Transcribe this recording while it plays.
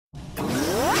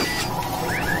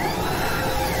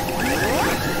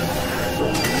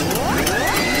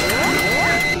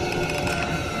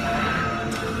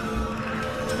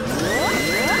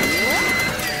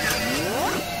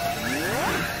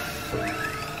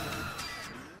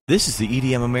This is the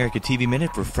EDM America TV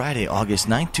Minute for Friday, August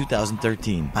 9th,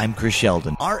 2013. I'm Chris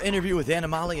Sheldon. Our interview with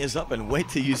Animali is up, and wait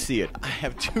till you see it. I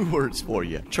have two words for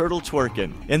you. Turtle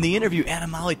twerking. In the interview,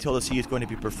 Animali told us he is going to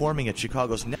be performing at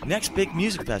Chicago's next big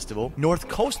music festival, North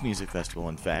Coast Music Festival,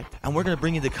 in fact. And we're going to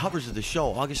bring you the covers of the show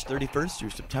August 31st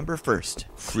through September 1st.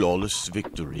 Flawless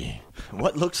victory.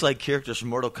 What looks like characters from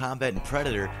Mortal Kombat and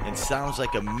Predator and sounds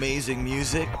like amazing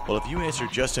music? Well, if you answered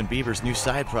Justin Bieber's new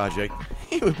side project,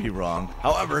 you would be wrong.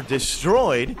 However,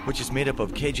 Destroyed, which is made up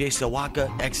of KJ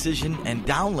Sawaka, Excision, and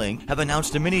Downlink, have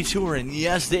announced a mini tour, and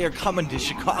yes, they are coming to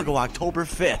Chicago October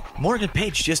 5th. Morgan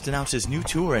Page just announced his new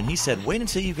tour, and he said, wait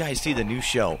until you guys see the new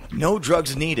show. No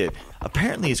drugs needed.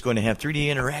 Apparently, it's going to have 3D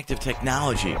interactive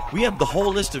technology. We have the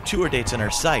whole list of tour dates on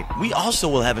our site. We also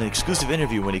will have an exclusive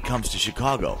interview when he comes to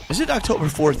Chicago. Is it October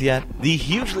 4th yet? The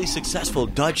hugely successful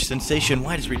Dutch sensation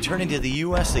White is returning to the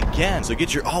U.S. again. So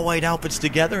get your all-white outfits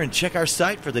together and check our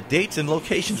site for the dates and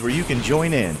locations where you can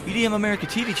join in. EDM America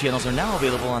TV channels are now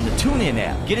available on the TuneIn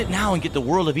app. Get it now and get the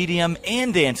world of EDM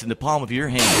and dance in the palm of your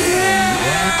hand.